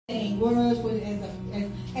words with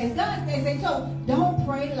as God, as they told, don't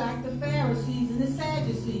pray like the Pharisees and the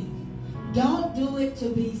Sadducees. Don't do it to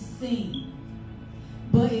be seen.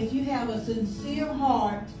 But if you have a sincere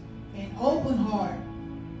heart, an open heart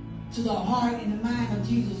to the heart and the mind of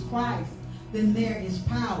Jesus Christ, then there is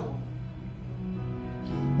power.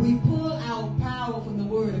 We pull our power from the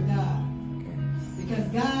Word of God, because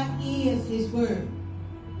God is His Word.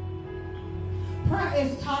 Prayer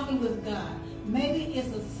is talking with God. Maybe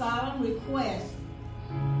it's a solemn request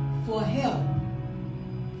for help,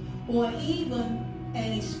 or even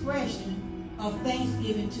an expression of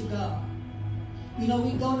thanksgiving to God. You know,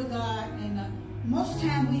 we go to God, and most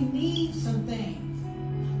times we need some things.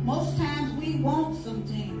 Most times we want some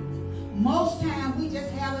things. Most times we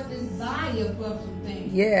just have a desire for some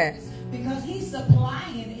things. Yes. Because He's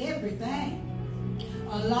supplying everything.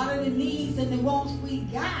 A lot of the needs and the wants we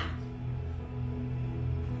got,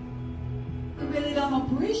 we really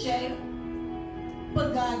don't appreciate them,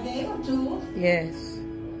 but God gave them to us. Yes.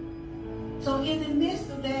 So in the midst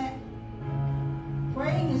of that,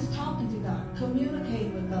 praying is talking to God,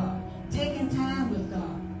 communicating with God, taking time with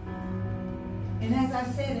God. And as I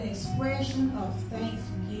said, an expression of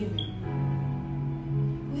thanksgiving.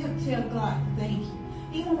 We have to tell God thank you.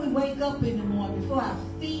 Even when we wake up in the morning, before our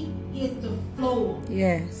feet hit the floor.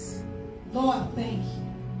 Yes. Lord, thank you.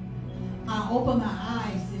 I open my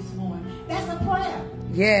eyes this morning. That's a prayer.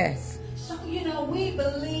 Yes. So, you know, we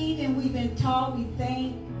believe and we've been taught, we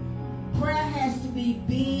think prayer has to be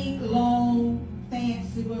big, long,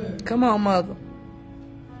 fancy words. Come on, Mother.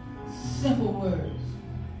 Simple words.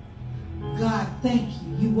 God, thank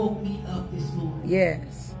you. You woke me up this morning.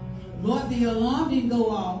 Yes. Lord, the alarm didn't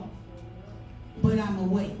go off, but I'm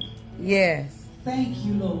awake. Yes. Thank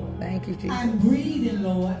you, Lord. Thank you, Jesus. I'm breathing,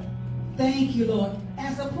 Lord. Thank you, Lord.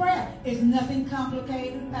 As a prayer, it's nothing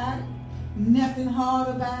complicated about it. Nothing hard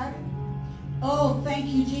about it. Oh, thank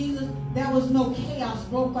you, Jesus. There was no chaos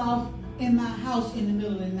broke off in my house in the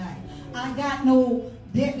middle of the night. I got no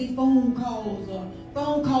deadly phone calls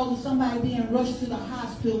of somebody being rushed to the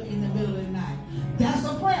hospital in the middle of the night. That's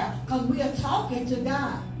a prayer, because we are talking to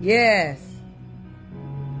God. Yes.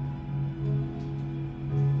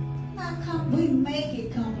 We make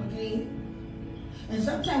it complicated. And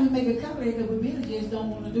sometimes we make it complicated because we really just don't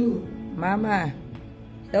want to do it. My.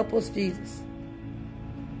 Help us, Jesus.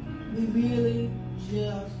 We really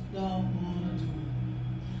just don't want to do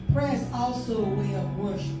it. Prayer is also a way of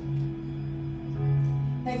worship.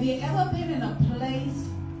 Have you ever been in a place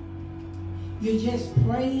you're just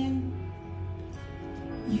praying,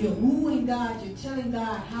 you're wooing God, you're telling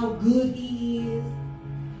God how good He is,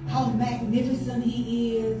 how magnificent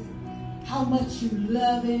He is, how much you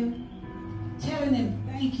love Him, telling Him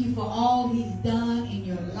thank you for all He's done in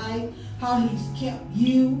your life, how He's kept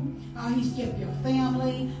you, how He's kept your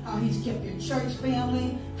family, how He's kept your church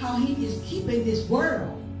family, how He is keeping this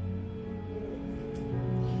world.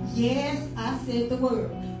 Yes, I said the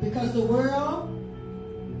world, because the world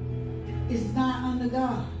is not under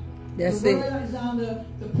God. That's the world is under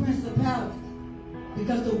the principality,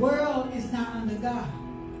 because the world is not under God.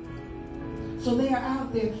 So they are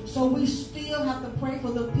out there. So we still have to pray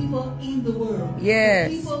for the people in the world.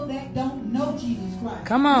 Yes. The people that don't know Jesus Christ.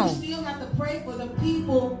 Come on. We still have to pray for the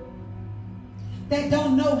people that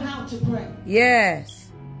don't know how to pray. Yes.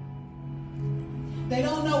 They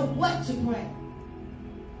don't know what to pray.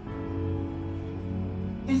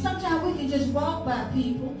 And sometimes we can just walk by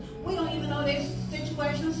people. We don't even know their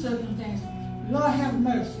situation or circumstance. Lord, have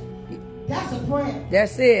mercy. That's a prayer.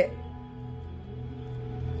 That's it.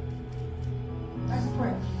 That's a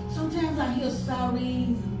prayer. Sometimes I hear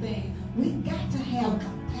sirens and things. We got to have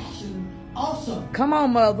compassion also. Come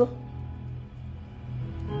on, Mother.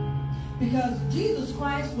 Because Jesus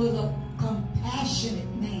Christ was a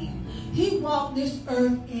compassionate man. He walked this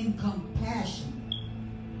earth in compassion.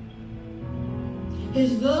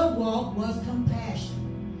 His love walk was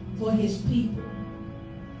compassion for His people,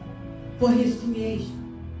 for His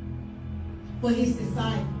creation, for His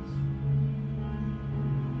disciples.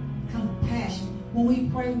 Compassion. When we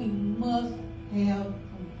pray, we must have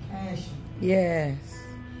compassion. Yes.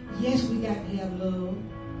 Yes, we got to have love.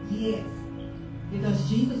 Yes. Because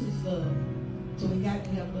Jesus is love. So we got to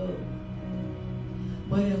have love.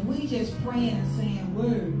 But if we just praying and saying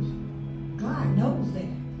words, God knows that.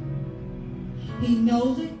 He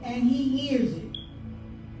knows it and He hears it.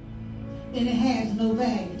 And it has no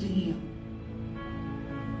value to Him.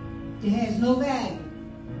 It has no value.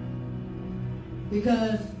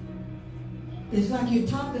 Because it's like you're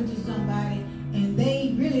talking to somebody and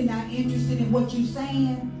they really not interested in what you're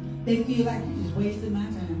saying. They feel like you're just wasting my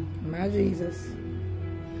time. My Jesus.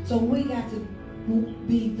 So we got to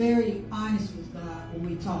be very honest with God when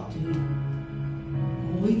we talk to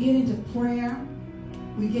Him. When we get into prayer,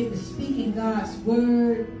 we get to speaking God's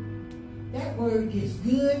word. That word gets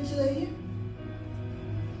good to you.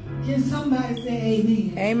 Can somebody say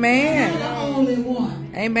amen? Amen. I'm not the only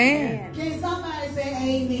one. Amen. Can somebody say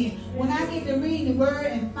amen? When I get to read the word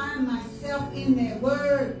and find myself in that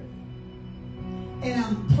word, and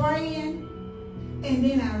I'm praying, and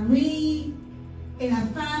then I read, and I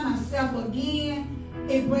find myself again,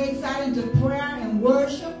 it breaks out into prayer and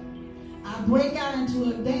worship. I break out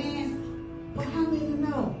into a dance. But how many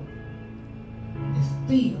know? It's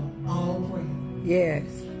still all prayer. Yes.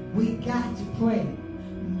 We got to pray.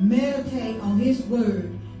 Meditate on His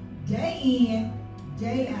word day in,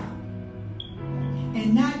 day out.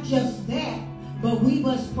 And not just that, but we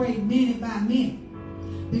must pray minute by minute.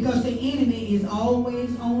 Because the enemy is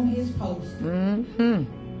always on his post. Mm-hmm.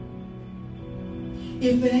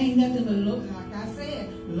 If it ain't nothing to look, like I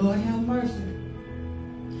said, Lord have mercy.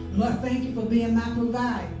 Lord, thank you for being my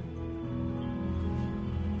provider.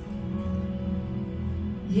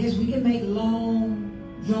 Yes, we can make long,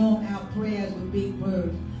 drawn-out prayers with big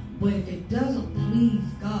words, but if it doesn't please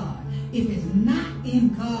God, if it's not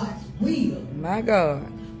in God's will, My God.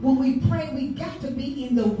 when we pray, we got to be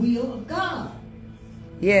in the will of God.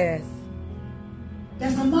 Yes.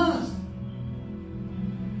 That's a must.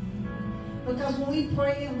 Because when we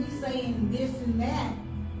pray and we saying this and that,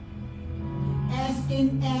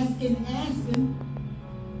 asking,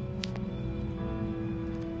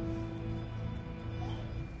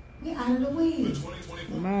 we're out of the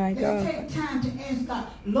will. My Let's God. take time to ask God,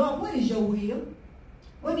 Lord, what is your will?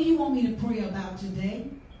 What do you want me to pray about today?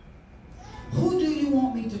 Who do you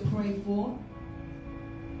want me to pray for?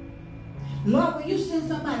 Lord, will you send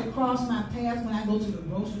somebody across my path when I go to the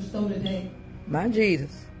grocery store today? My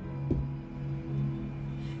Jesus.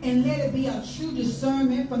 And let it be a true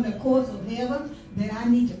discernment from the courts of heaven that I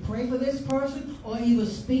need to pray for this person or either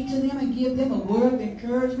speak to them and give them a word of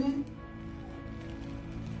encouragement.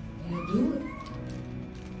 He'll do it.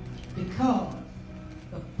 Because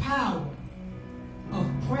the power of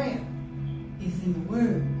prayer is in the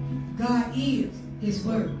Word. God is His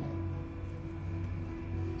Word.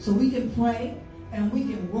 So we can pray and we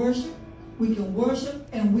can worship. We can worship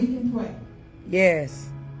and we can pray. Yes.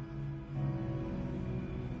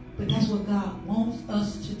 But that's what God wants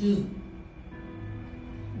us to do.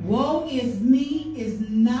 Woe is me is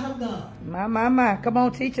not of God. My. Come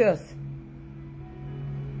on, teach us.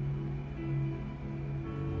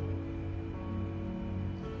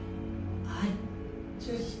 I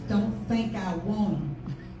just don't think I want them.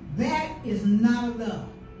 That is not of God.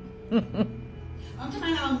 I'm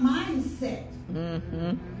talking about our mindset.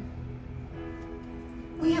 Mm-hmm.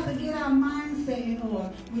 We have to get our mindset in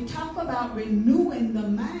order. We talk about renewing the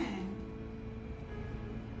mind.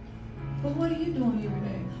 But what are you doing every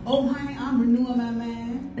day? Oh, honey, I'm renewing my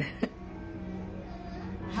mind.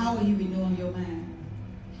 How are you renewing your mind?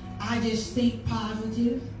 I just think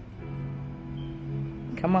positive.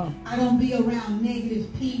 Come on. I don't be around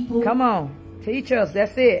negative people. Come on. Teach us.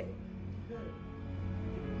 That's it.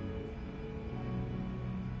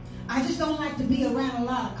 I just don't like to be around a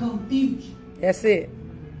lot of confusion. That's it.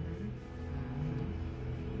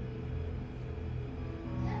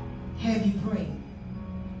 Have you prayed?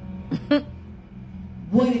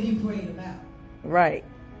 What have you prayed about? Right.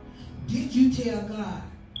 Did you tell God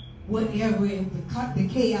whatever the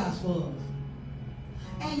chaos was?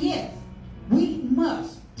 And yes, we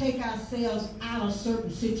must take ourselves out of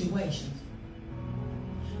certain situations.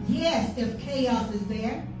 Yes, if chaos is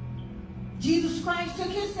there, Jesus Christ took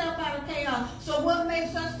Himself out of chaos. So what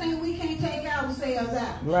makes us think we can't take ourselves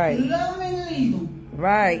out? Right. Love them and leave them.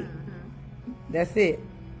 Right. That's it.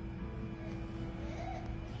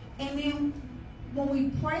 And then when we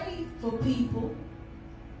pray for people,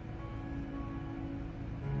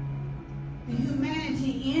 the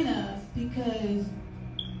humanity in us, because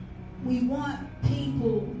we want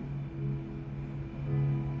people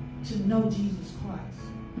to know Jesus Christ.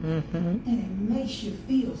 Mm-hmm. And it makes you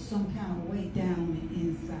feel some kind of way down on the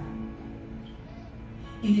inside.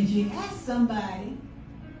 And if you ask somebody,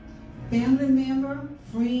 family member,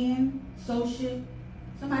 friend, associate,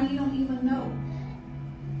 somebody you don't even know,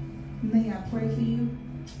 may I pray for you?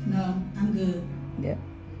 No, I'm good. Yeah.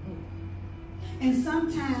 And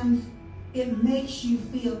sometimes it makes you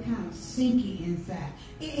feel kind of sinky inside.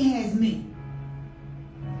 It has me.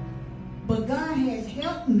 But God has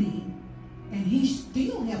helped me, and He's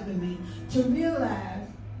still helping me to realize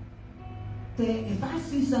that if I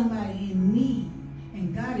see somebody in need,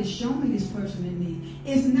 and God has shown me this person in need,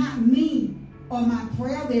 it's not me or my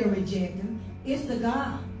prayer they're rejecting, it's the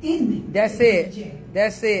God. in me. That's that you it. reject.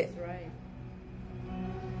 That's it. Right.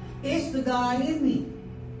 It's the God in me.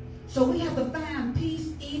 So we have to find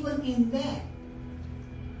peace even in that.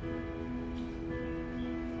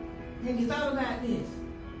 Have you thought about this?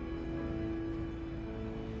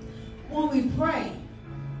 When we pray,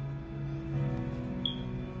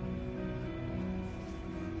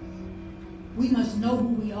 we must know who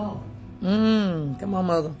we are. Come on,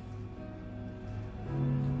 mother.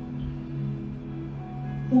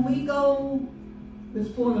 When we go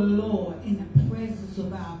before the Lord in the presence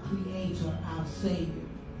of our Creator, our Savior,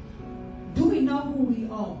 do we know who we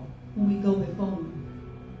are when we go before Him?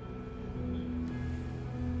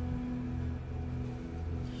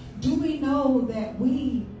 Do we know that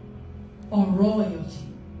we are royalty?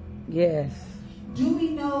 Yes. Do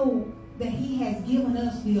we know that He has given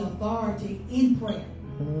us the authority in prayer?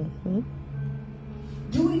 Mm-hmm.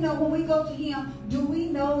 Do we know when we go to Him, do we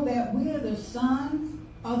know that we're the sons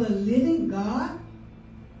of the living God?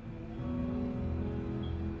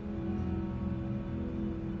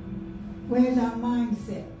 Where's our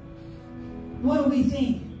mindset? What are we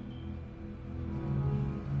thinking?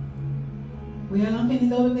 Well, I'm finna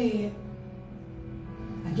go to bed.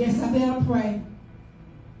 I guess I better pray.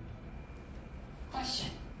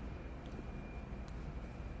 Question.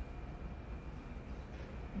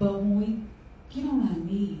 But when we get on our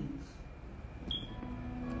knees,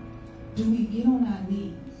 do we get on our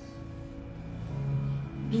knees?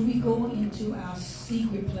 Do we go into our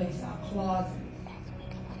secret place, our closet,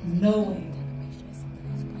 knowing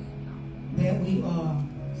that we are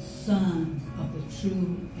sons of the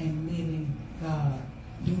true and living God?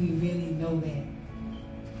 Do we really know that?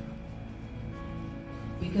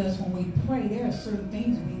 Because when we pray, there are certain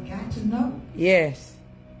things we got to know. Yes.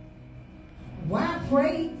 Why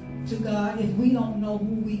pray to God if we don't know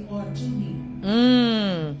who we are to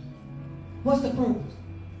Him? What's the purpose?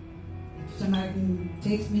 If somebody can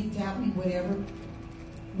text me, tap me, whatever.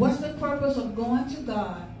 What's the purpose of going to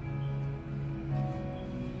God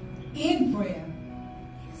in prayer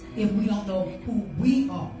if we don't know who we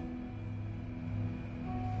are?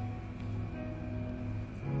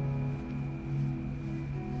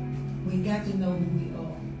 We got to know who we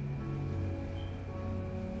are.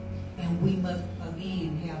 And we must,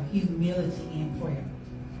 again, have humility in prayer.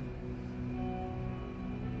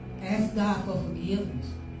 Ask God for forgiveness.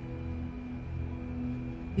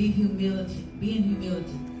 Be in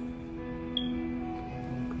humility.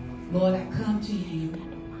 Lord, I come to you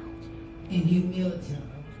in humility.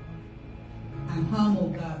 I'm humble,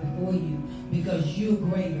 God, before you because you're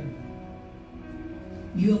greater.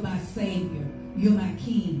 You're my Savior. You're my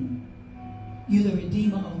King. You're the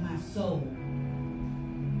Redeemer of my soul.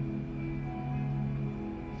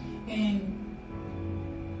 And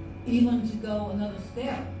even to go another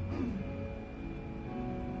step,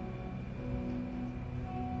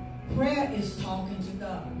 prayer is talking to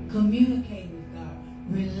God, communicating with God,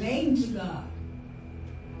 relating to God.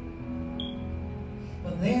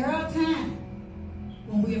 But there are times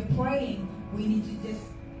when we are praying, we need to just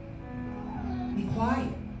be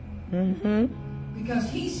quiet. Mm-hmm. Because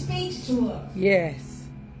He speaks to us. Yes.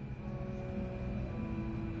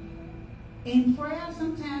 In prayer,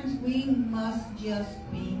 sometimes we must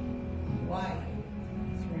just be quiet.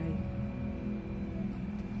 That's right.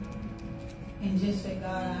 And just say,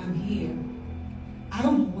 God, I'm here. I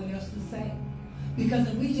don't know what else to say. Because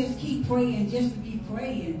if we just keep praying just to keep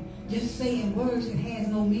praying, just saying words that has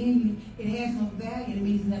no meaning, it has no value, it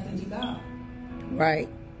means nothing to God. Right.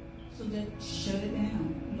 So just shut it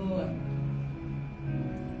down. Lord,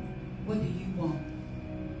 what do you want?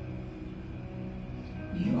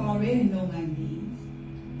 You already know my needs.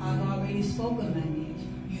 I've already spoken my needs.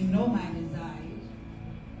 You know my desires.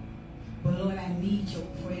 But Lord, I need your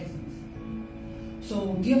presence.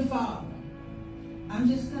 So, dear Father, I'm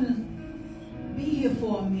just going to be here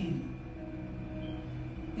for a minute.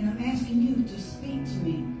 And I'm asking you to speak to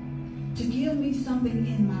me, to give me something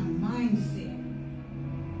in my mindset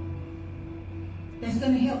that's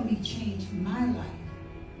going to help me change my life.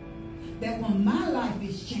 That when my life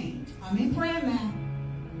is changed, I'm in prayer now.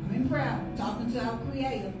 I'm in prayer, talking to our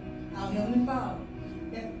Creator, our Heavenly Father.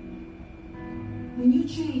 That when you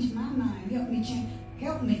change my mind, help me,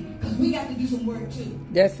 because we got to do some work too.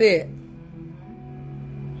 That's it.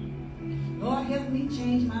 Lord, help me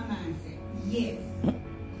change my mindset. Yes.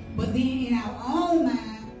 But then in our own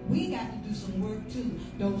mind, we got to do some work too.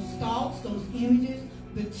 Those thoughts, those images,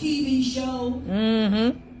 the TV show,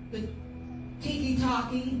 the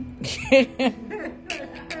tiki-talkie.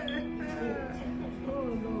 Oh,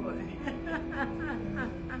 Lord.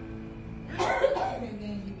 And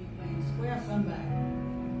then you be playing square somebody.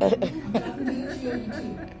 I'm talking to the children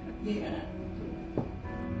too. Yeah.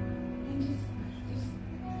 And just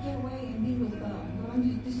get away and be with God.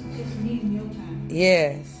 Lord, this is just me and your time.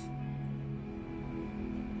 Yes.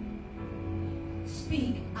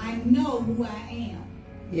 Speak. I know who I am.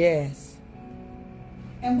 Yes.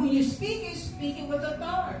 And when you speak it with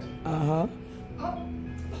authority. Uh-huh. Oh,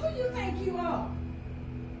 who do you think you are?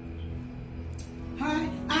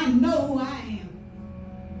 Honey, I know who I am.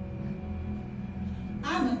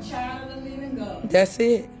 I'm a child of the living God. That's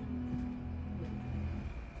it.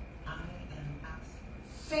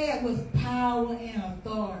 Say it with power and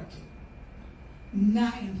authority,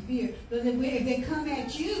 not in fear. But if they come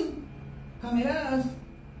at you, come at us,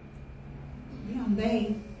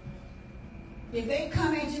 if they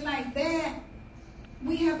come at you like that,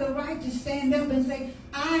 we have the right to stand up and say,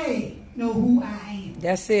 I know who I am.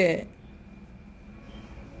 That's it.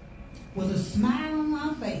 With a smile on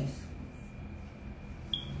my face,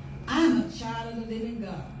 I'm a child of the living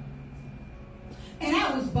God. And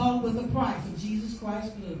I was bought with the price of Jesus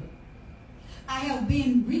Christ's blood. I have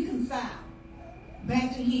been reconciled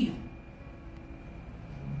back to Him,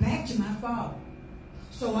 back to my Father.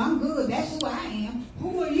 So I'm good. That's who I am.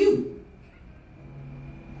 Who are you?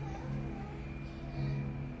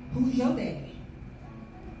 Who's your daddy?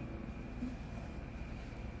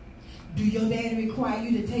 Do your daddy require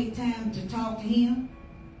you to take time to talk to him?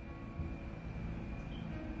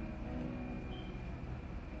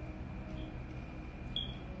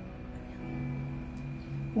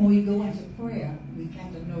 When we go into prayer, we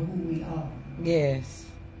got to know who we are. Yes.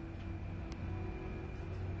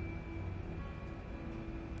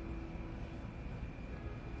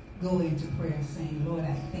 Go into prayer saying, Lord,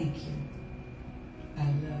 I thank you. I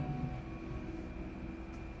love you.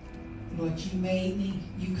 Lord, you made me.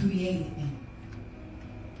 You created me.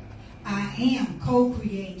 I am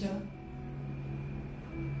co-creator.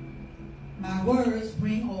 My words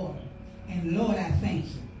bring order. And Lord, I thank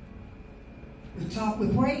you. We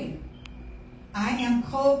pray. I am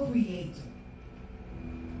co-creator.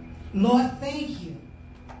 Lord, thank you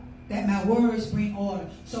that my words bring order.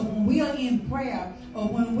 So when we are in prayer or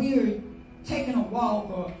when we are taking a walk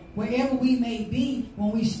or wherever we may be,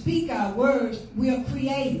 when we speak our words, we are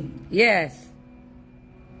creating. Yes.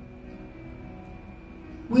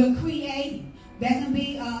 We're creating. That can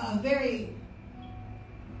be a very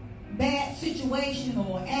bad situation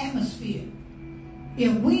or atmosphere.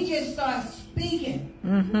 If we just start speaking,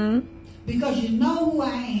 because you know who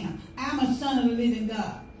I am. I'm a son of the living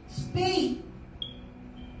God. Speak.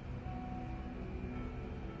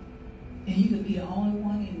 And you could be the only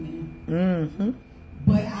one in there.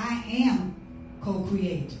 But I am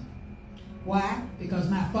co-creator. Why? Because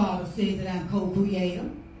my Father said that I'm co-creator.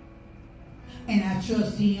 And I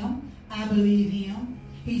trust Him. I believe Him.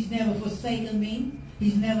 He's never forsaken me.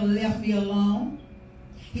 He's never left me alone.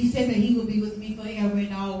 He said that He will be with me forever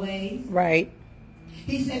and always. Right.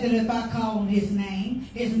 He said that if I call on His name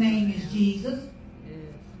is Jesus.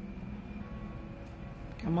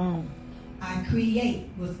 Come on. I create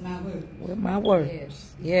with my words. With my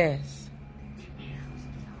words. Yes.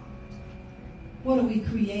 What are we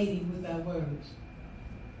creating with our words?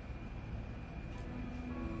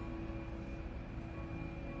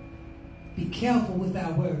 Be careful with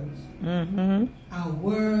our words. Our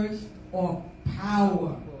words are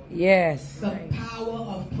power. Yes. The power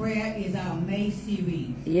of prayer is our May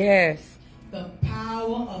series. Yes. The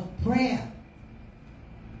power of prayer.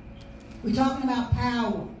 We're talking about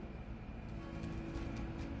power.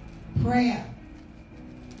 Prayer.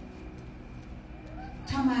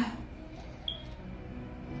 Talking about.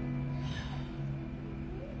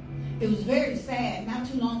 It was very sad. Not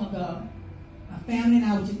too long ago, my family and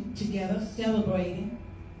I were together celebrating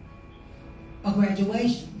a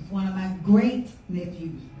graduation with one of my great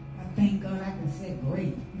nephews. I thank God I can say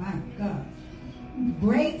great. My God.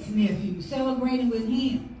 Great nephew. Celebrating with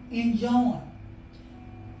him. Enjoying.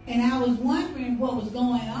 And I was wondering what was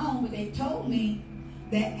going on, but they told me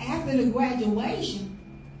that after the graduation,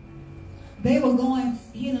 they were going,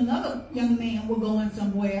 he and another young man were going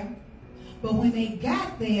somewhere. But when they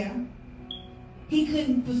got there, he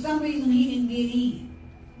couldn't, for some reason, he didn't get in.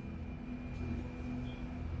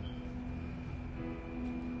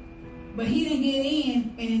 But he didn't get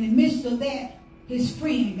in, and in the midst of that, his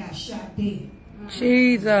friend got shot dead.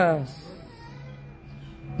 Jesus.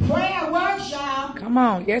 Prayer works, y'all. Come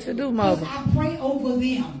on. Yes, it do, Mother. I pray over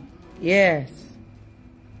them. Yes.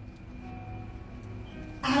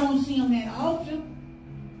 I don't see them that often.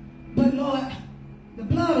 But Lord, the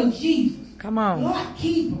blood of Jesus. Come on. Lord,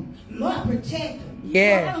 keep them. Lord, protect them.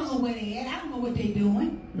 Yes. Lord, I don't know where they at. I don't know what they're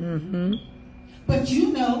doing. But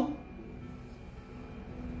you know.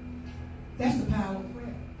 That's the power of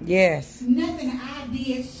prayer. Yes. Nothing I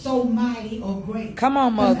did so mighty or great. Come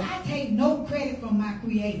on, 'Cause mother. I take no credit from my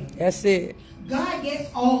Creator. That's it. God gets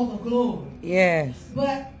all the glory. Yes.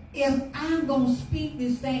 But if I'm going to speak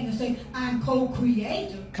this thing and say I'm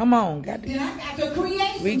co-creator, Come on. then I got to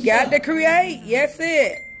create We some got stuff. to create. Yes,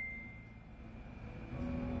 it.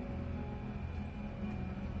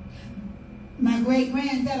 My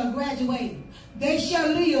great-grands that are graduating, they shall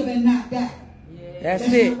live and not die. That's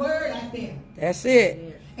That's it. the word out there. That's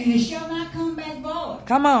it. And it shall not come back void.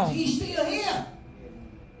 Come on. He's still here.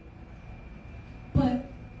 But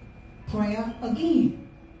prayer again.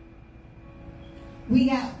 We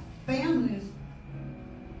got families.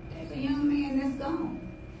 There's a young man that's gone.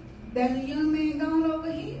 There's a young man gone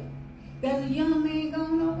over here. There's a young man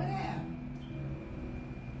gone over there.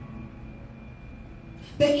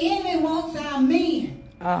 The enemy wants our men.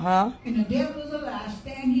 Uh-huh. And the devil is a lie.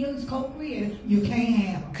 Stand here as co-creator. You can't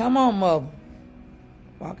have them. Come on, mother.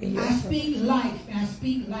 Walk in your I speak life, and I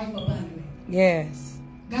speak life abundantly. Yes.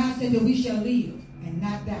 God said that we shall live and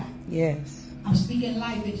not die. Yes. I'm speaking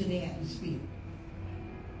life into the atmosphere.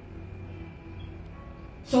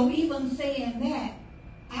 So even saying that,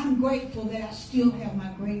 I'm grateful that I still have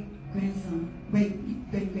my great-grandson,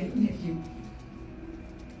 great-great-nephew.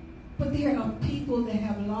 But there are people that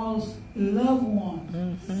have lost loved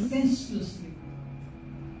ones senselessly.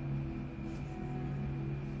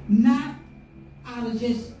 Not out of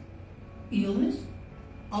just illness.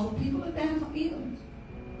 Other people are dying from illness.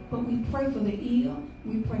 But we pray for the ill.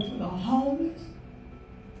 We pray for the homeless.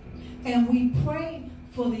 And we pray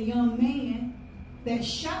for the young man that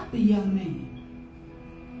shot the young man.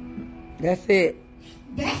 That's it.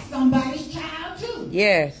 That's somebody's child too.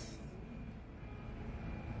 Yes.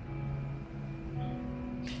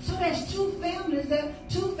 So there's two families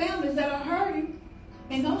that are hurting.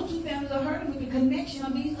 And those two families are hurting with the connection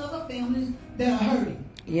of these other families that are hurting.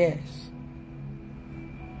 Yes.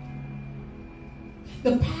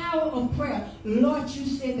 The power of prayer. Lord, you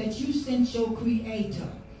said that you sent your creator.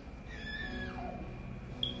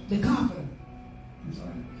 The comforter. I'm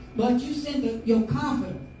sorry. Lord, you sent your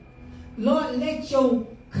comforter. Lord, let your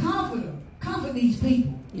comforter comfort these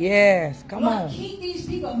people. Yes. Come Lord, on. keep these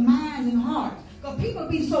people's minds and hearts. Because people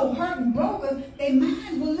be so hurt and broken, their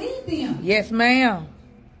minds will leave them. Yes, ma'am.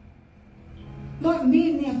 Lord,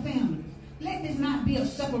 mend their families. Let this not be a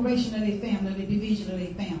separation of their family, the division of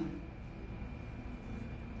their family.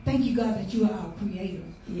 Thank you, God, that you are our creators.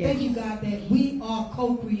 Yes. Thank you, God, that we are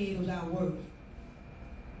co-creators, our work.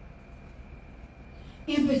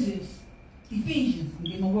 Emphasis. Ephesians. I'm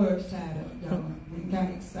getting my words tied up, y'all. We got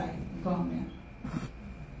excited. Calm down.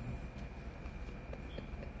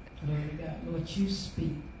 Glory to God. Lord, you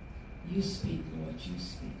speak. You speak, Lord. You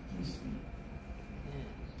speak. You speak.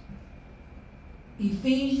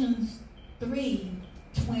 Ephesians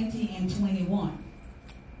 3:20 and 21.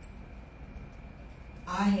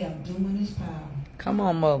 I have dunamis power. Come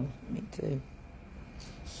on, mother. Me too.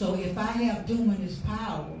 So if I have dunamis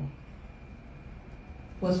power,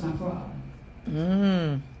 what's my problem?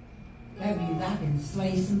 That means I can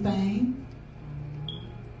slay some things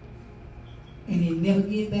and it never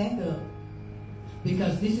get back up.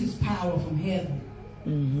 Because this is power from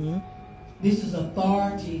heaven. This is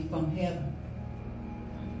authority from heaven.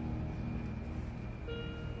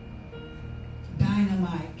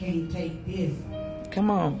 Dynamite can't take this. Come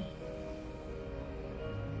on.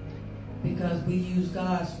 Because we use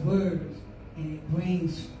God's words and it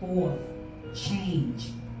brings forth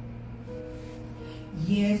change.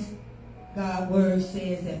 Yes, God's word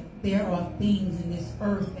says that there are things in this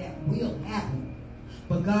earth that will happen.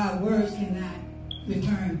 But God's words cannot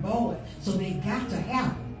return void. So they got to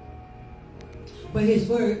happen. But his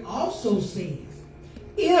word also says,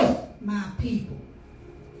 if my people,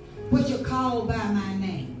 which are called by my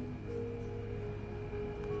name,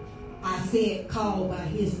 I said called by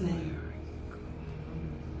his name.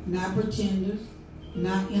 Not pretenders,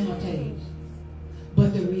 not imitators,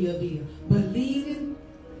 but the real deal. Believing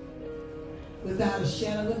without a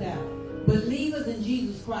shadow of a doubt. Believers in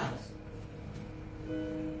Jesus Christ.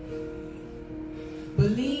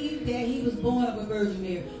 Believe that he was born of a Virgin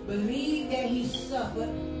Mary. Believe that he suffered,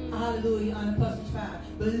 hallelujah, on the Apostles' fire.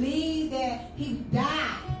 Believe that he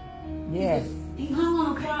died. Yes. He hung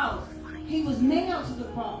on a cross. He was nailed to the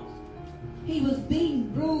cross. He was beaten,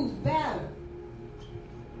 bruised, battered.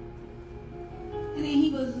 And then he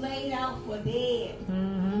was laid out for dead.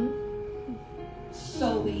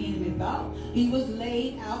 So the enemy thought. He was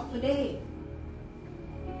laid out for dead.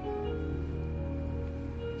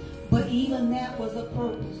 But even that was a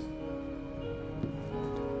purpose.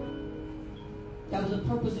 That was a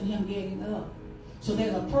purpose in him getting up. So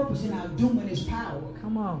there's a purpose in our dunamis power.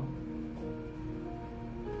 Come on.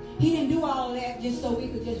 He didn't do all that just so we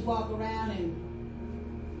could just walk around and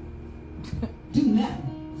do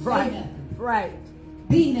nothing. Right. Say nothing. Right.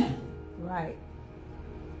 Be nothing. Right.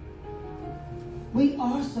 We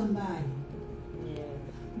are somebody. Yes.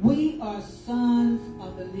 We are sons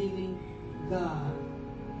of the living God.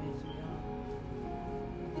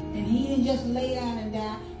 And he didn't just lay down and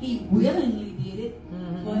die. He willingly did it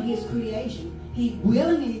for his creation. He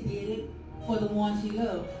willingly did it for the ones he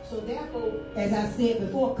loved. So therefore, as I said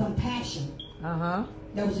before, compassion. Uh-huh.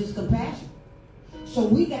 That was his compassion. So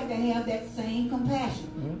we got to have that same compassion.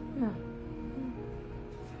 Yeah.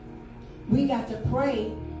 We got to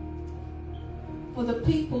pray for the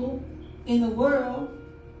people in the world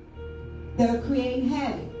that are creating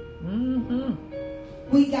havoc. Mm-hmm.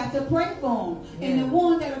 We got to pray for them. Yeah. And the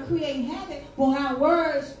ones that are creating havoc, when our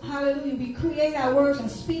words, hallelujah, we create our words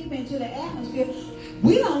and speak them into the atmosphere,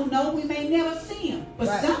 we don't know, we may never see them. But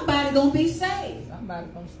Right. somebody going to be saved. Somebody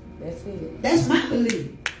gonna, that's it. That's my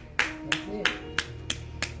belief. That's it.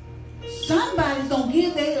 Somebody's going to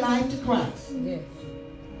give their life to Christ. Yes.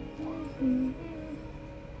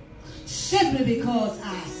 Simply because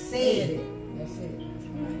I said it. That's it.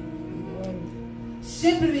 Right.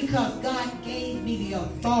 Simply because God gave me the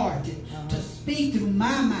authority to speak through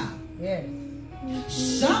my mouth. Yes.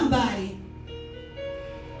 Somebody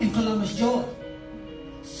in Columbus, Georgia.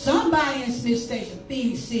 Somebody in Smith Station,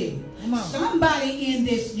 Phoenix City. Come on. Somebody in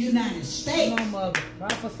this United States. Come on, mother.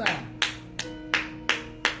 Prophesy.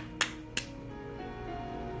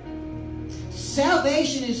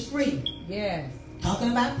 Salvation is free. Yes.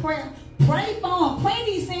 Talking about prayer. Pray for them. Pray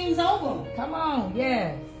these things over them. Come on.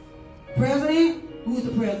 Yes. President, who's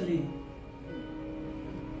the president?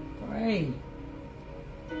 Pray.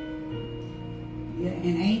 Yeah,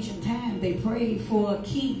 in ancient times, they prayed for a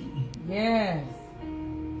king. Yes.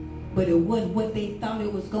 But it wasn't what they thought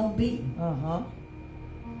it was going to be. Uh-huh.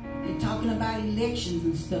 They're talking about elections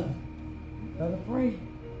and stuff. Brother, pray.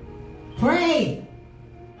 Pray.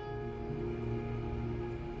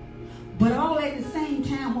 But all at the same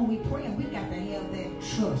time when we pray, we got to have that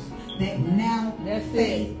trust. That now That's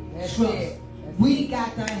faith it. That's trust. it. That's We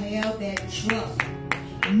got to have that trust.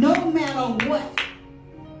 No matter what.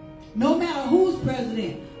 No matter who's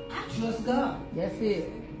president. I trust God. That's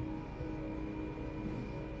it.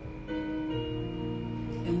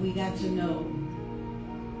 And we got to know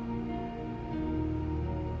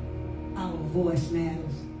our voice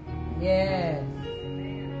matters. Yes.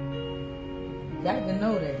 Got to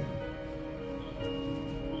know that.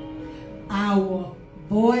 Our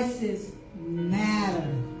voices matter.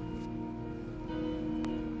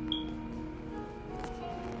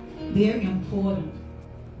 They're important.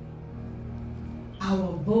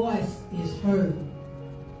 Our voice is heard.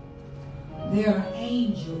 There are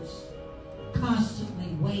angels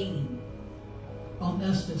constantly waiting on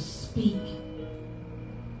us to speak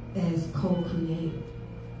as co-creator,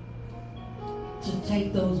 to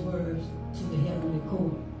take those words to the heavenly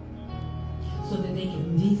court so that they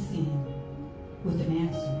can descend with an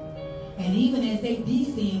answer. And even as they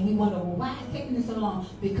descend, we wonder, well, why is it taking this so long?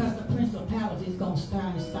 Because the principality is going to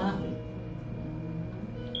start and stop it.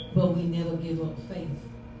 But we never give up faith.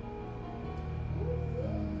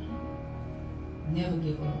 Never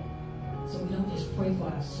give up. So we don't just pray for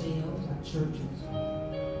ourselves, our churches,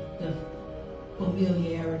 the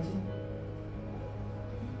familiarity.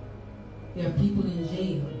 There are people in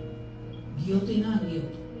jail, guilty and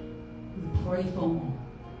unguilty. We pray for them.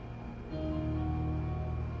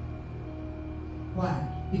 Why?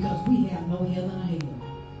 Because we have no heaven or hell.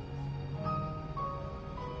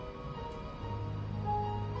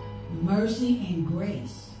 Mercy and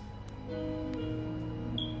grace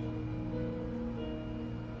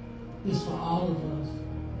is for all of us.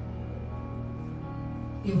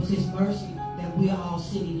 It was his mercy that we are all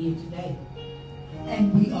sitting here today.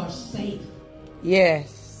 And we are safe.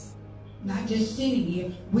 Yes. Not just sitting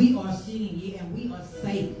here, we are sitting here and we are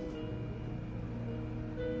safe.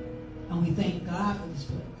 And we thank God for this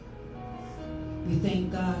place. We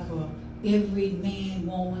thank God for every man,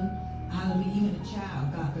 woman, hallelujah, even a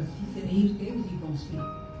child, God, because he said he was going to speak.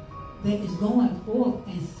 That is going forth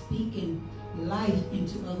and speaking life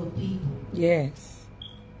into other people. Yes.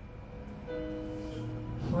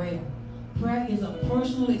 Prayer. Prayer is a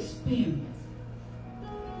personal experience,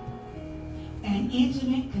 an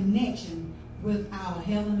intimate connection with our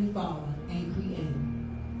Heavenly Father and Creator.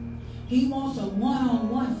 He wants a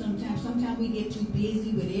one-on-one sometimes. Sometimes we get too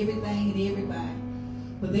busy with everything and everybody.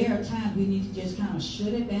 But there are times we need to just kind of shut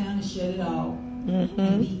it down and shut it off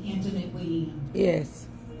and be intimate with Him. Yes.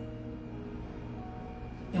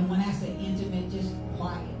 And when I say intimate, just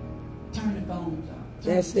quiet. Turn the phones off.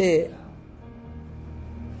 That's it.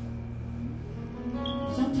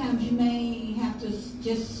 Sometimes you may have to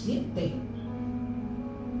just sit there.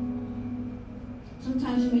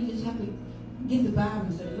 Sometimes you may just have to get the Bible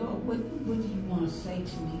and say, Lord, what do you want to say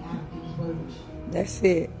to me out of these words? That's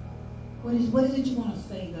it. What is it you want to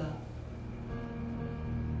say, God?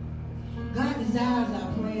 God desires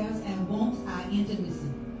our prayers and wants our intimacy.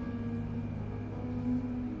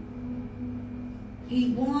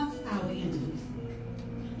 He wants our intimacy.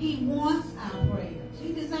 He wants our prayers.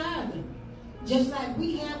 He desires them. Just like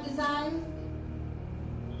we have desires,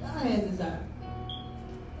 God has desires.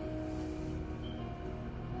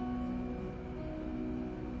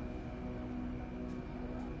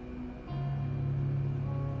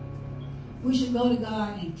 We should go to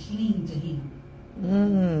God and cling to Him.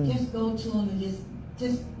 Just go to Him and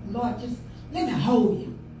just Lord, just let me hold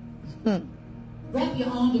you. Wrap your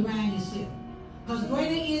arms around yourself. Because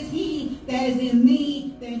greater is He that is in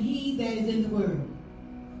me than he that is in the world.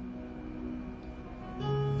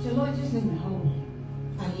 So Lord, just let me hold you.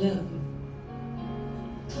 I love you.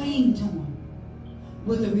 Cling to Him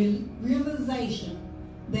with the realization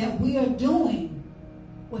that we are doing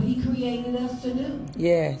what He created us to do.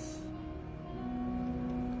 Yes.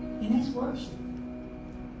 And that's worship.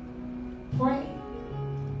 Pray.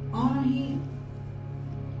 Honor Him.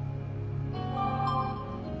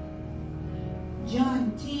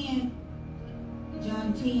 John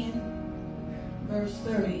 10, verse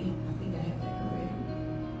 30. I think I have that correct.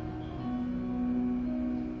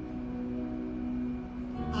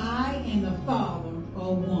 I and the Father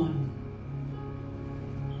are one.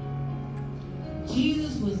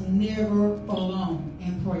 Jesus was never alone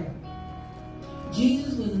in prayer.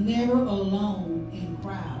 Jesus was never alone in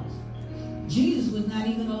crowds. Jesus was not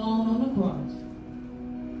even alone on the cross.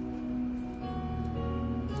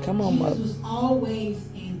 Come on, Jesus Mother. was always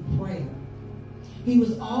in prayer. He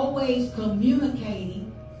was always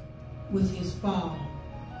communicating with His Father.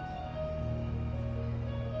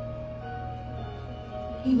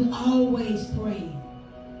 He was always praying.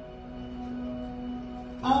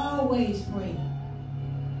 Always praying.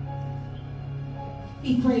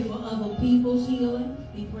 He prayed for other people's healing.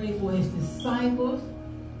 He prayed for His disciples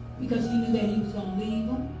because He knew that He was going to leave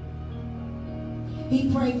them.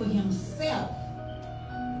 He prayed for Himself.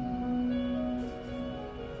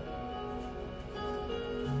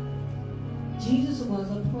 Jesus was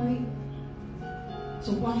a prayer.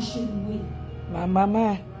 So why shouldn't we?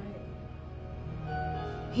 My.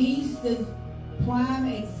 He's the prime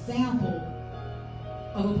example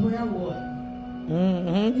of a prayer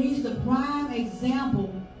warrior. He's the prime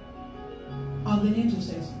example of an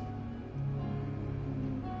intercessor.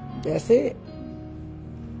 That's it.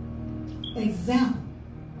 Example.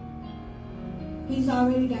 He's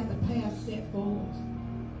already got the path set for us.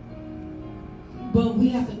 But we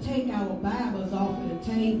have to take our Bibles off of the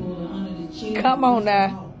table and under the chair. Come on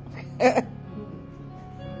now.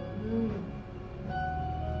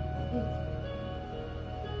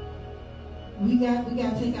 We got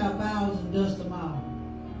to take our Bibles and dust them off.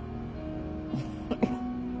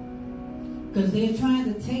 Because they're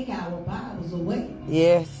trying to take our Bibles away.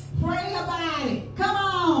 Yes. Pray about it. Come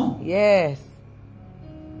on. Yes.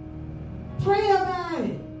 Pray about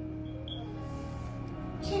it.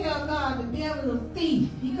 Tell God the devil is a thief.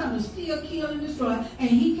 He comes to steal, kill, and destroy, and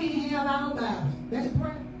he can't have our Bibles. That's a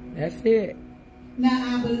prayer. That's it.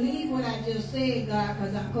 Now, I believe what I just said, God,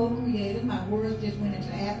 because I'm co-creator. My words just went into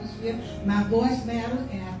the atmosphere. My voice matters,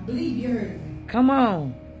 and I believe you heard me. Come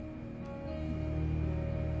on.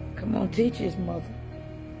 Come on, teach us, Mother.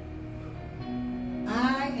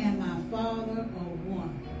 I and my Father are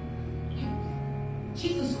one.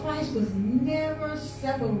 Jesus Christ was never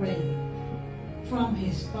separated from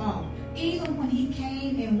His Father. Even when He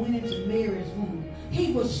came and went into Mary's womb,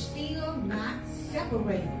 He was still not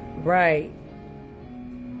separated. Right.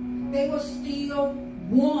 They were still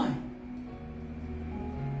one.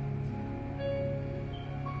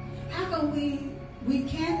 How come we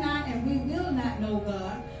cannot and we will not know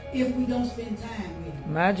God if we don't spend time with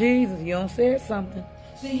Him? My Jesus, you don't say something.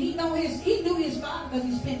 See, he knew His Father because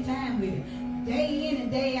He spent time with Him. Day in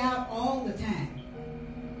and day out, all the time.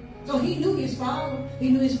 So He knew His Father. He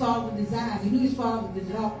knew His Father's desires. He knew His Father's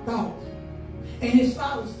thoughts. And His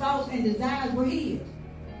Father's thoughts and desires were His.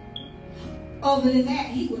 Other than that,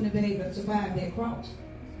 He wouldn't have been able to survive that cross.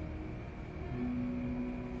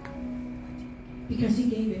 Because He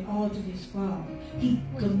gave it all to His Father. He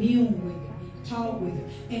communed with Him. He talked with Him.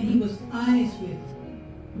 And He was honest with Him.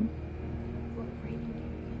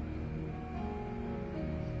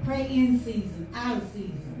 Pray in season, out of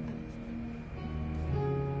season.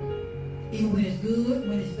 Even when it's good,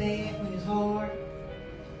 when it's bad, when it's hard,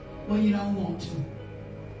 when you don't want to.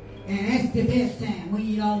 And that's the best time, when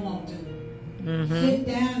you don't want to. Mm-hmm. Sit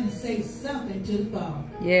down and say something to the Father.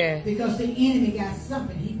 Yeah. Because the enemy got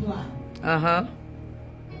something he plotted. Uh-huh.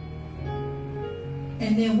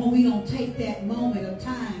 And then when we don't take that moment of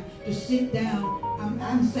time to sit down,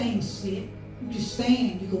 I'm saying sit. You can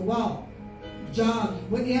stand, you can walk, jog,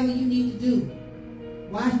 whatever you need to do.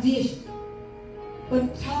 Wash dishes.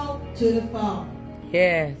 But talk to the Father.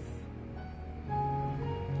 Yes.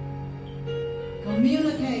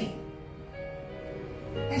 Communicate.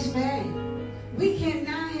 That's value. We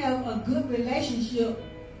cannot have a good relationship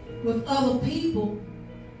with other people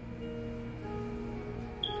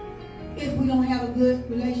if we don't have a good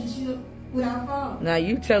relationship with our Father. Now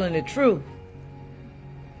you telling the truth.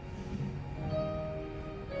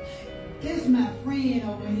 This is my friend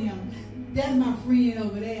over here. That's my friend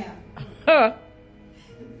over there. Huh.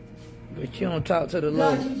 But you don't talk to the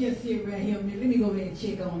God, Lord. you just sit right here. Let me go over there and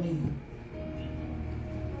check on him.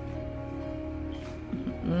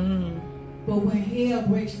 Mm. But when hell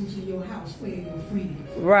breaks loose in your house, where are your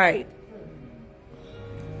friends? Right.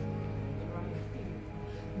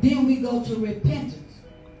 Then we go to repentance.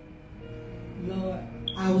 Lord,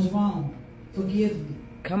 I was wrong. Forgive me.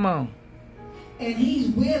 Come on. And he's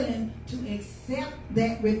willing to accept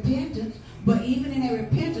that repentance. But even in that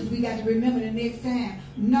repentance, we got to remember the next time.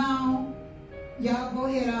 No, y'all go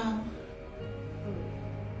ahead on.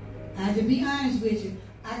 I have to be honest with you.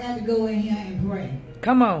 I got to go in here and pray.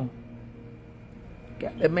 Come on.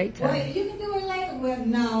 Got to make time. Well, you can do it later. Well,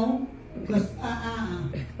 no. Because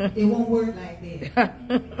it won't work like that.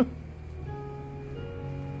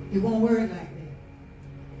 It won't work like that.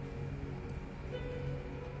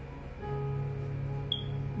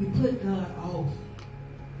 We put God off.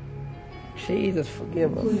 Jesus,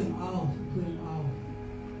 forgive Put us. him off. Put him off.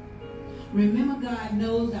 Remember, God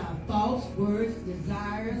knows our thoughts, words,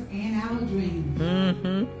 desires, and our dreams.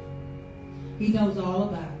 Mm-hmm. He knows all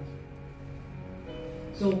about it.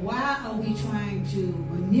 So why are we trying to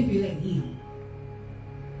manipulate him?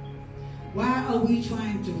 Why are we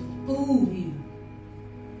trying to fool him?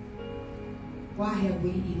 Why have we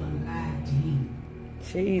even lied to him?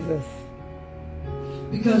 Jesus.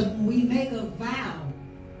 Because when we make a vow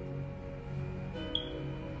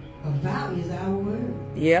is our word.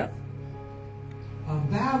 Yep. A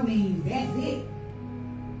vow means that's it.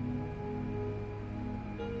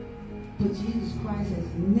 But Jesus Christ has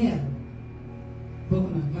never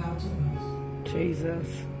broken a vow to us. Jesus.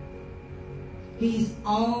 He's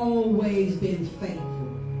always been faithful.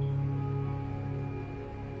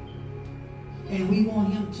 And we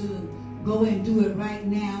want him to go and do it right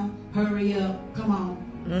now. Hurry up. Come on.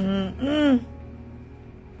 Mm-hmm.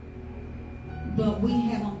 But we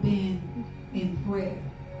haven't been in prayer.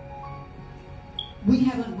 We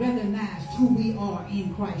haven't recognized who we are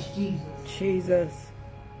in Christ Jesus. Jesus.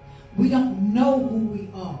 We don't know who we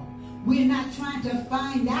are. We're not trying to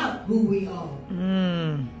find out who we are.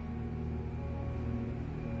 Mm.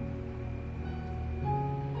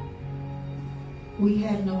 We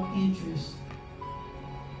have no interest.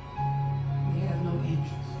 We have no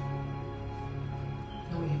interest.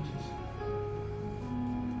 No interest.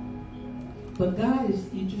 But God is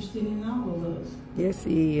interested in all of us. Yes,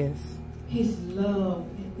 he is. His love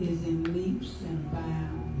is in leaps and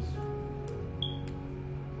bounds.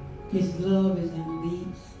 His love is in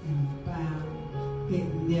leaps and bounds.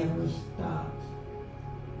 It never stops.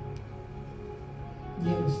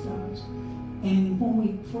 Never stops. And when we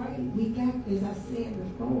pray, we got, as I said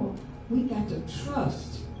before, we got to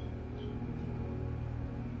trust.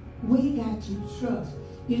 We got to trust.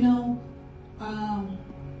 You know,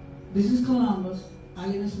 this is Columbus. I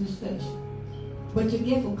live in Smith Station. But to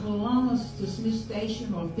get from Columbus to Smith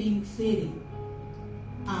Station or Phoenix City,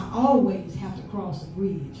 I always have to cross a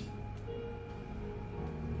bridge.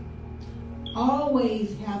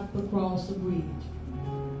 Always have to cross a bridge.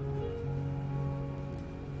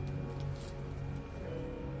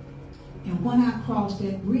 And when I cross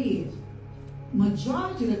that bridge,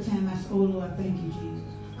 majority of the time I say, oh Lord, thank you, Jesus.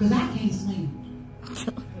 Because I can't swim.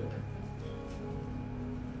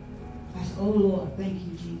 I say, oh Lord, thank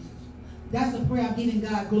you, Jesus. That's a prayer of giving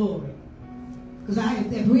God glory. Because if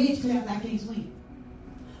that bridge collapsed, I can't swim.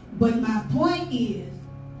 But my point is,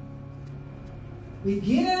 we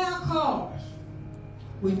get in our cars,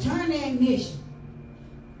 we turn the ignition,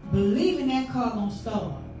 believing that car gonna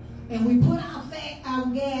start, and we put our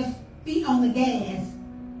gas feet on the gas,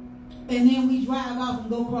 and then we drive off and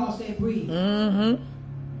go cross that bridge. Mm-hmm.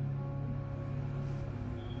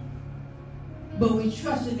 But we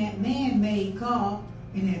trust in that man-made car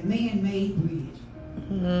and that man-made bridge.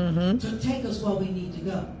 Mm-hmm. to take us where we need to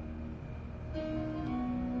go.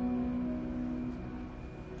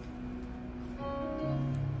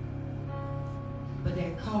 But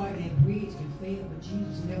that car and that bridge can fail, but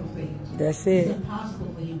Jesus never fails. That's It's it.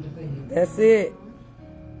 impossible for him to fail. That's it.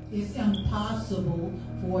 It's impossible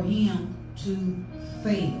for him to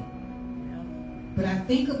fail. But I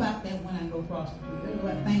think about that when I go across the bridge.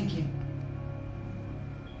 I thank him.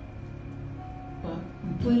 But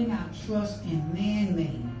we're putting our trust in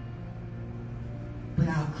man-made. But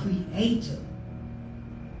our Creator,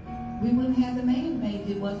 we wouldn't have the man-made if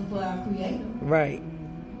it wasn't for our Creator. Right.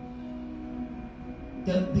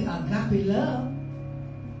 The agape love.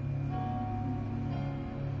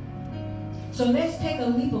 So let's take a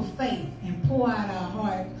leap of faith and pour out our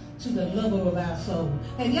heart to the lover of our soul.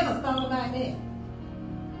 Have you ever thought about that?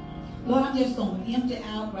 Lord, I'm just going to empty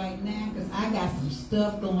out right now because I got some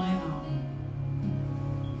stuff going on.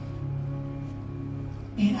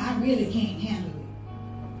 And I really can't handle it.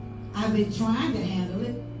 I've been trying to handle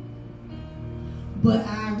it. But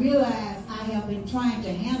I realize I have been trying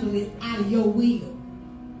to handle it out of your will.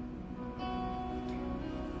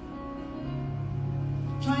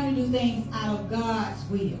 Trying to do things out of God's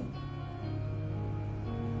will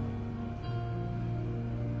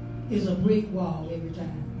is a brick wall every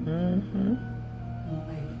time. Mm-hmm. Won't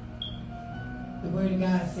make it. The Word of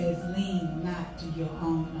God says, lean not to your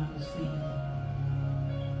own understanding.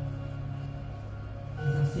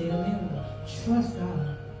 As I said a minute ago, trust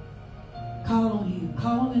God. Call on Him.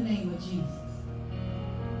 Call on the name of Jesus.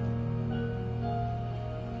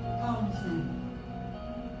 Call on His name.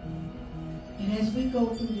 And as we go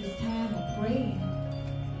through this time of praying,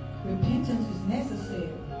 repentance is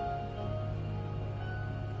necessary.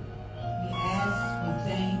 We ask, we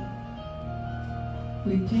thank.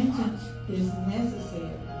 Repentance is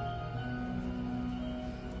necessary.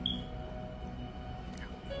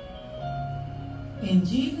 In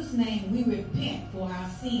Jesus' name, we repent for our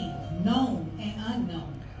sins, known and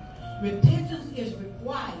unknown. Repentance is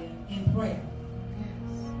required in prayer.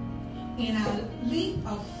 In our leap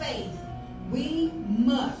of faith, we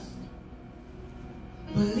must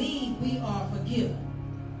believe we are forgiven,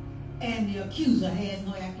 and the accuser has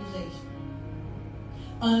no accusation.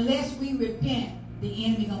 Unless we repent, the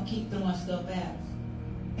enemy gonna keep throwing stuff at us,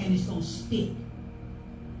 and it's gonna stick,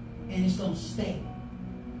 and it's gonna stay,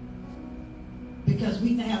 because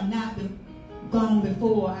we have not been gone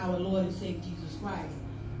before our Lord and Savior Jesus Christ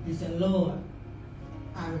and said, Lord,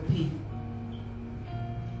 I repent.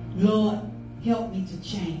 Lord, help me to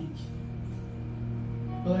change.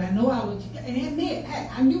 Lord, I know I was, and admit,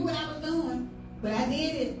 I knew what I was doing, but I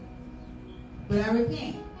did it. But I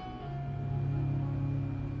repent.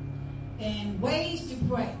 And ways to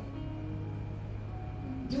pray.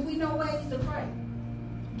 Do we know ways to pray?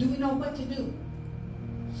 Do we know what to do?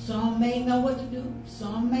 Some may know what to do,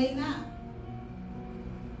 some may not.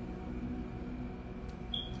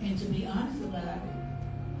 And to be honest about it,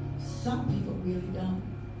 some people really don't.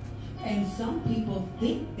 And some people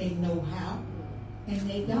think they know how, and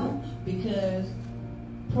they don't, because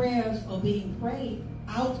prayers are being prayed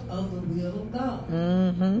out of the will of God.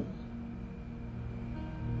 Mm-hmm.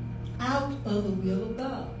 Out of the will of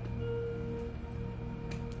God.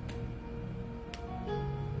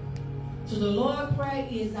 So the Lord Prayer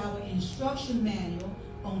is our instruction manual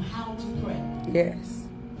on how to pray. Yes.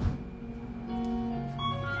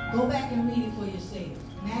 Go back and read it for yourself.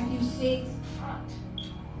 Matthew 6,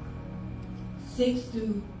 6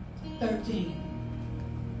 to 13.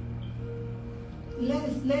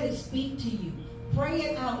 Let it speak to you. Pray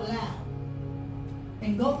it out loud.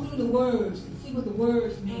 And go through the words and see what the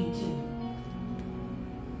words mean to you.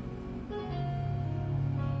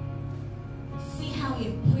 See how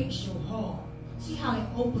it pricks your heart. See how it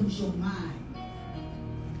opens your mind.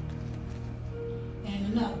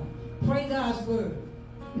 And another one. Pray God's word.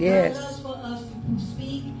 Yes. God loves for us to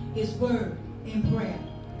speak His word in prayer.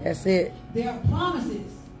 That's it. There are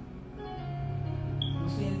promises. I'll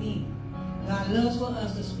say it again. God loves for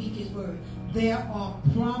us to speak His word. There are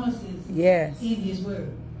promises Yes. in His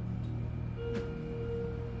word.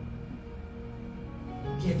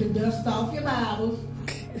 Get the dust off your Bibles.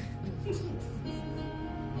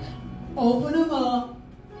 Open them up.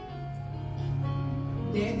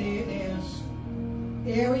 There's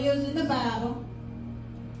areas in the Bible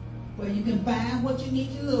where you can find what you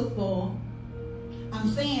need to look for. I'm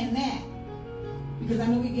saying that because I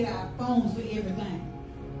know we get our phones for everything.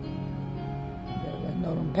 I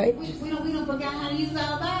know them pages. We don't forget how to use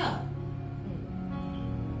our Bible.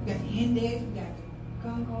 We got the index, we got the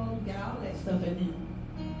concord, we got all that stuff in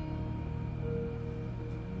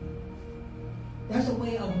there. That's a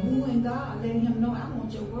way of wooing God, letting him know, I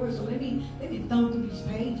want your word. So let me thumb through these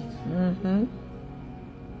pages. Mm-hmm.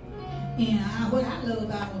 And what I love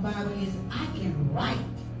about the Bible is I can write.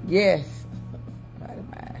 Yes.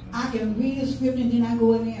 I can read the scripture and then I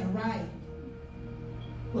go in there and write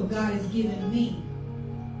what God has given me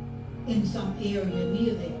in some area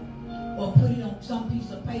near there. Or put it on some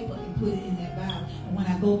piece of paper and put it in that Bible. And when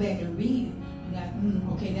I go back and read it, I'm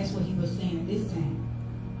like, okay, that's what he was saying at this time.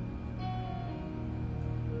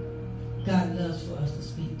 God loves for us to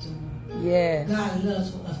speak to him. Yes. God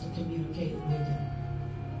loves for us to communicate with him.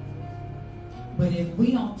 But if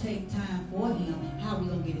we don't take time for him, how are we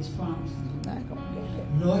going to get his promises? Not gonna get it.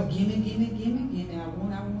 Lord, give me. I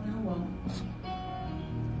want.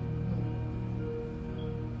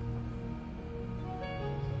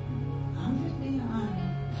 I'm just being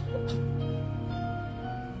honest.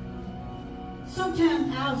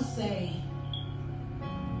 Sometimes I'll say,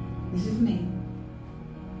 this is me.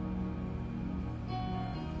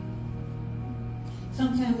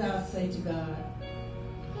 Sometimes I'll say to God,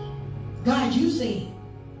 God, you said.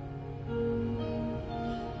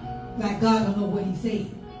 Like God don't know what he said.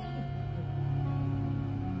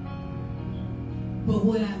 But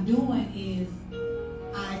what I'm doing is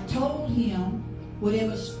I told him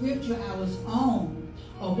whatever scripture I was on,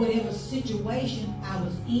 or whatever situation I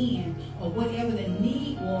was in, or whatever the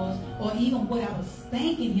need was, or even what I was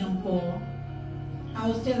thanking him for. I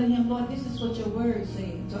was telling him, Lord, this is what your word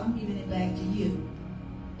said, so I'm giving it back to you.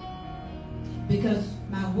 Because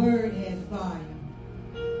my word has volume.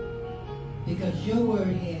 Because your word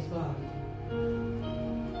has volume.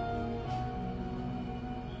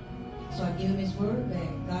 So I give him his word back.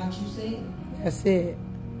 God, you said it. That's it.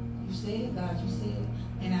 You said it, God, you said it.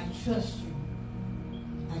 And I trust you.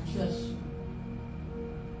 I trust you.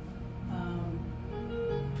 I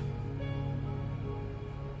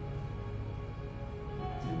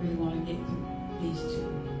really want to get through these two.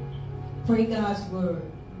 Pray God's word.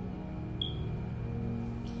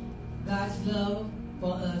 God's love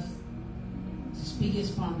for us to speak his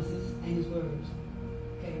promises and his words.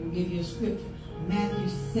 Okay, we'll give you a scripture. Matthew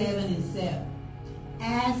 7:7.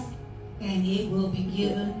 Ask and it will be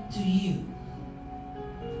given to you.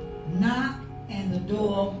 Knock and the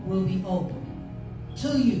door will be open.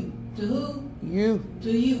 To you. To who? You.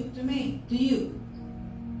 To you. To me. To you.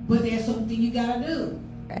 But there's something you gotta do.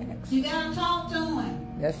 Ask. You gotta talk to him.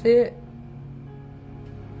 That's it.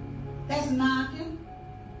 That's knocking.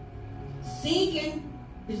 Seeking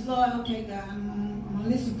is, Lord, okay, God, I'm going to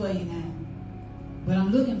listen for you now. But I'm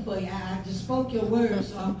looking for you. I just spoke your word,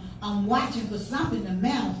 so I'm watching for something to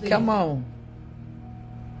manifest. Come on.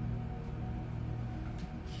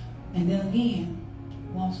 And then again,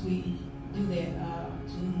 once we do that,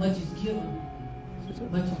 too much is given,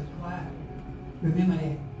 much is required. Remember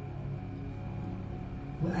that.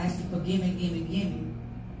 We're asking for gimme.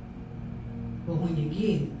 But when you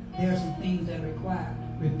get it, there are some things that require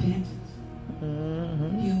repentance.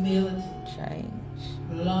 Mm-hmm. Humility, Change.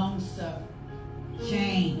 long suffering,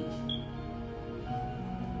 change.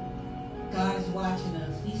 God is watching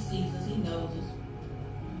us. He sees us. He knows us.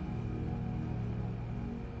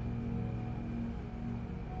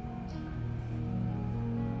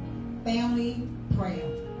 Family prayer.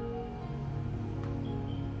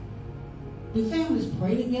 Do families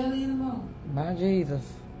pray together anymore? My Jesus.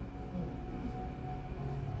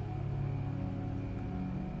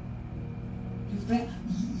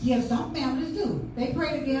 Yes, some families do. They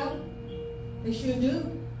pray together. They sure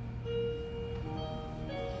do.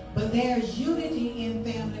 But there's unity in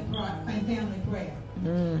family prayer.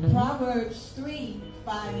 Mm-hmm. Proverbs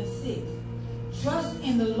 3:5-6. Trust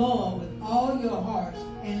in the Lord with all your hearts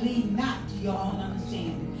and lean not to your own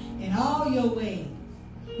understanding. In all your ways,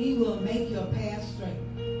 he will make your path straight.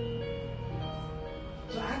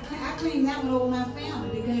 So I claim that one over my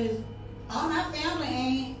family because all my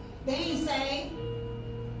family ain't saved.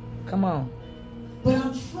 Come on. But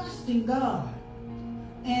I'm trusting God.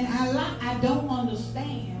 And I don't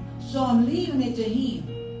understand. So I'm leaving it to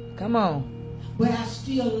him. Come on. But I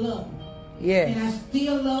still love him. Yes. And I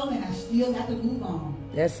still love him and I still got to move on.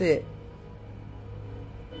 That's it.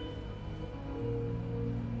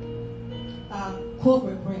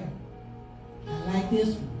 Corporate prayer. I like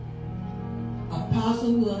this one.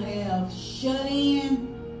 Apostle will have shut in.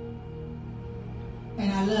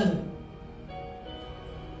 And I love it.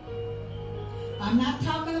 I'm not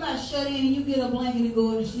talking about shut in and you get a blanket and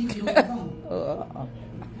go to sleep in your room.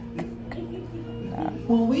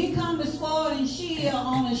 When we come to Sword and Shield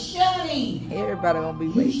on a shut in, Everybody gonna be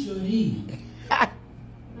you waiting. shut in.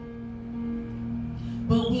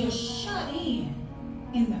 But we're shut in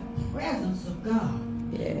the presence of God.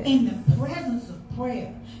 Yeah. In the presence of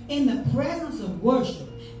prayer, in the presence of worship,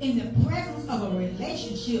 in the presence of a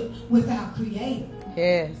relationship with our Creator.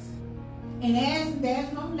 Yes. And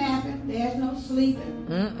there's no napping, there's no sleeping.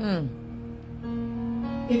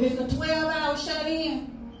 If it's a 12-hour shut-in,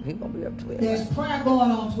 He's going to be up 12 there's prayer going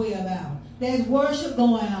on 12 hours. There's worship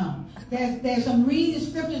going on. There's some reading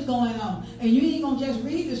scriptures going on. And you ain't going to just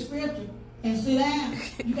read the scripture and sit down.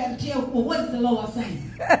 You got to tell, well, what is the Lord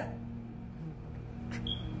saying?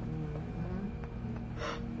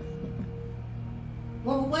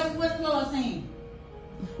 What is the Lord saying?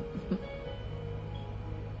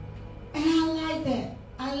 And I like that.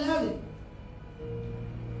 I love it.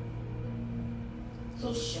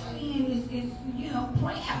 So shut-in is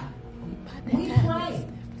prayer. We pray.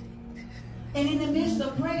 And in the midst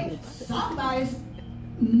of prayer, somebody,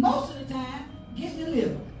 most of the time, gets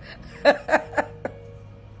delivered.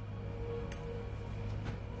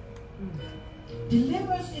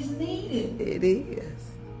 Deliverance is needed. It is.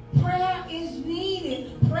 Prayer is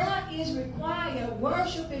needed. Prayer is required.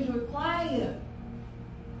 Worship is required.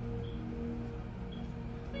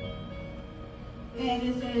 And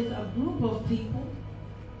it says a group of people.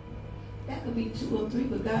 That could be 2 or 3,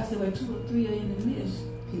 but God said, well, 2 or 3 are in the midst.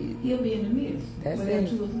 He'll be in the midst. That's but it.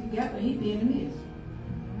 2 or 3 gather, he'll be in the midst.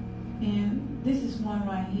 And this is one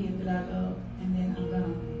right here that I love, and then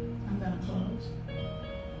I'm gonna close.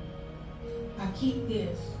 I keep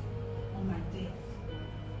this on my desk.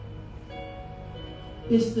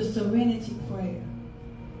 It's the serenity prayer.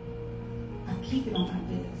 I keep it on my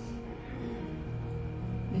desk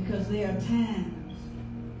because there are times,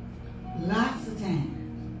 lots of times,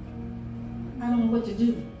 I don't know what to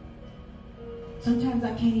do. Sometimes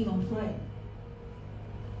I can't even pray.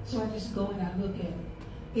 So I just go and I look at it.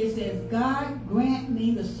 It says, God grant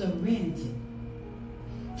me the serenity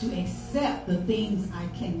to accept the things I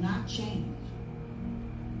cannot change.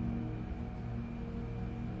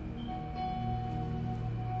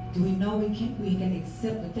 Do we know we can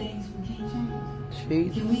accept the things we can't change?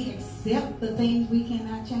 Jesus. Can we accept the things we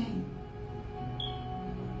cannot change?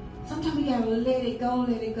 Sometimes we gotta let it go,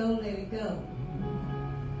 let it go, let it go.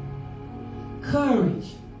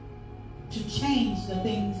 Courage to change the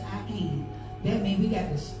things I can. That means we got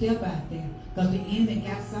to step out there, because the enemy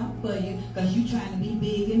got something for you, because you're trying to be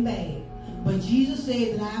big and bad. But Jesus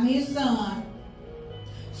said that I'm his son.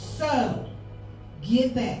 So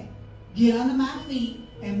get back, get under my feet,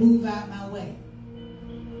 and move out my way.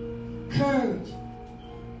 Courage,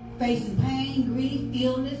 facing pain, grief,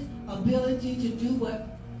 illness, ability to do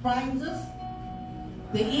what frightens us.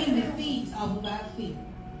 The enemy feeds off of our fear.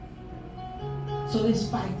 So let's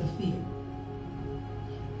fight the fear.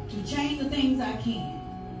 To change the things I can.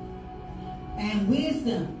 And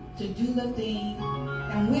wisdom to do the thing.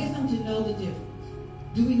 And wisdom to know the difference.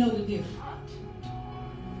 Do we know the difference?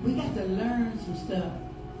 We got to learn some stuff.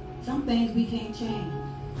 Some things we can't change.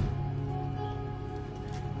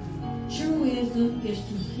 True wisdom is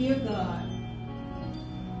to fear God.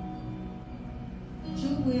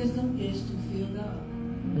 True wisdom is to fear God.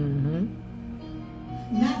 Mm-hmm.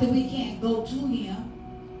 Not that we can't go to him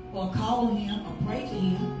or call him or pray to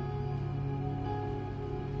him.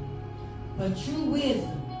 But true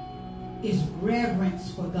wisdom is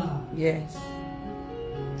reverence for God. Yes.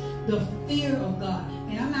 The fear of God.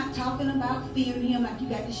 And I'm not talking about fearing him like you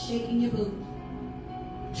got to shake in your boots.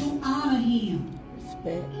 To honor him.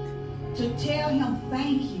 Respect. To tell him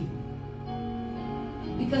thank you.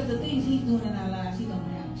 Because the things he's doing in our lives, he don't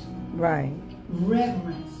have to. Right.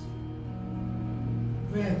 Reverence.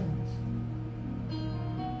 Reverence.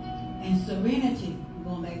 And serenity,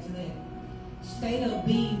 going back to that. State of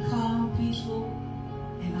being calm, peaceful,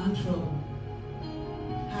 and untroubled.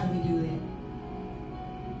 How do we do that?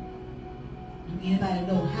 Do anybody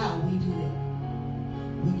know how we do that?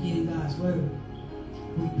 We get in God's word.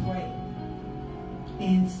 We pray.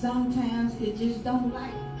 And sometimes it just don't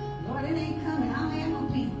like, Lord, it ain't coming. I don't have no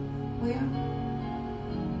peace. Well,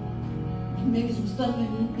 maybe some stuff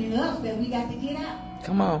in us that we got to get out.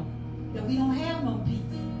 Come on. That we don't have no peace.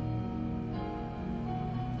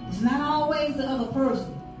 It's not always the other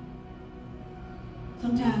person.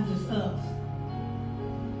 Sometimes it's us.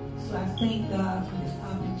 So I thank God for this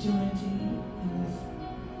opportunity. And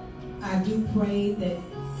I do pray that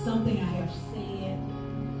something I have said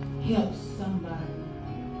helps somebody.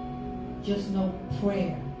 Just know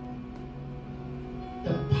prayer.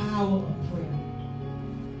 The power of prayer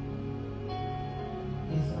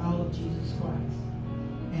is all of Jesus Christ.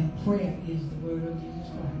 And prayer is the word of Jesus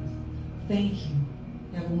Christ. Thank you.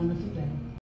 Have a wonderful day.